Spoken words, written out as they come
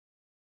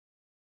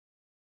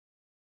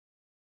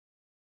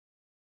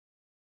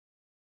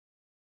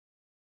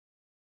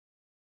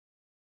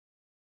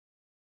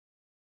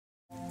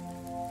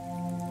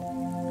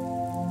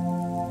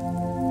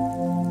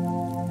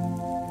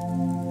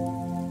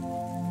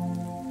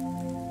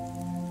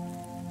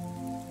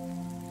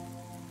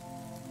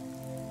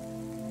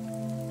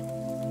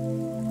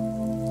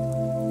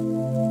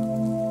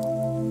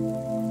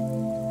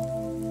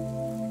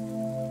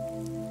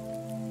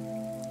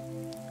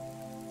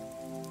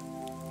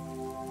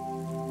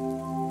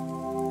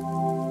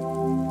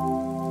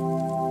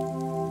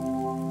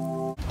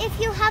if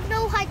you have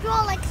no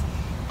hydraulics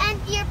and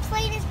your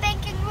plane is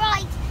banking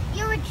right,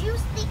 you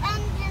reduce the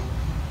engine.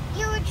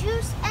 You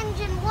reduce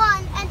engine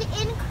 1 and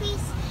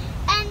increase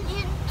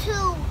engine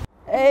 2.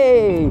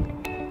 Hey!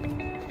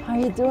 How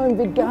you doing,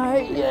 big guy?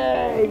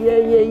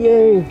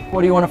 Yay!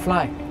 What do you want to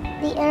fly?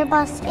 The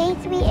Airbus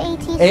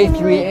A380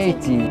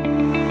 A380.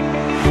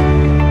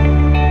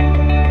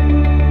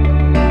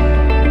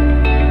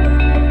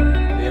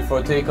 Clear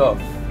for takeoff.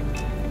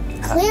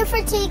 Clear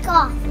for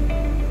takeoff.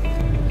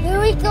 Here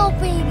we go,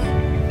 baby.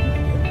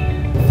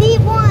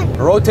 V1.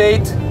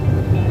 Rotate.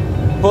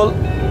 Pull.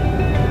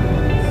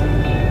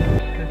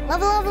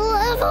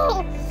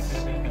 Level.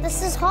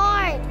 This is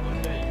hard.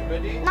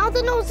 Ready? Now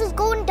the nose is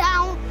going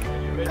down.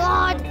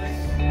 God.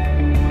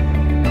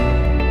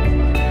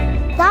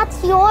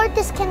 That's your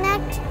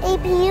disconnect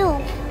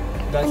APU.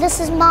 And this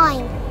is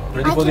mine.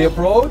 Ready for the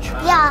approach?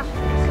 Yeah.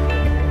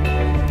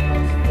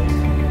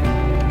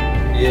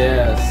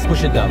 Yes.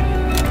 Push it down.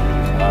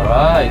 All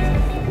right.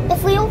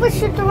 If we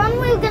overshoot the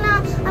runway,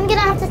 I'm gonna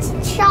have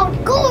to shout,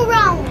 go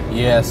around.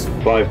 Yes.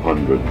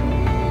 500.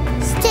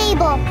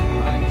 Stable.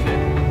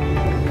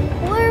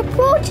 We're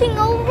approaching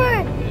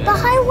over the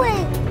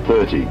highway.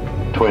 30.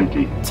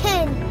 20.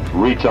 10.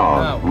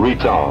 Retard.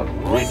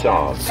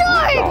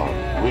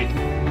 Sorry.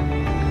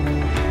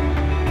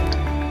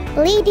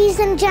 Ladies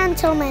and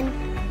gentlemen,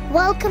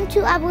 welcome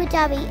to Abu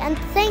Dhabi and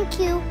thank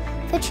you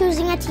for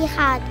choosing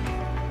Etihad.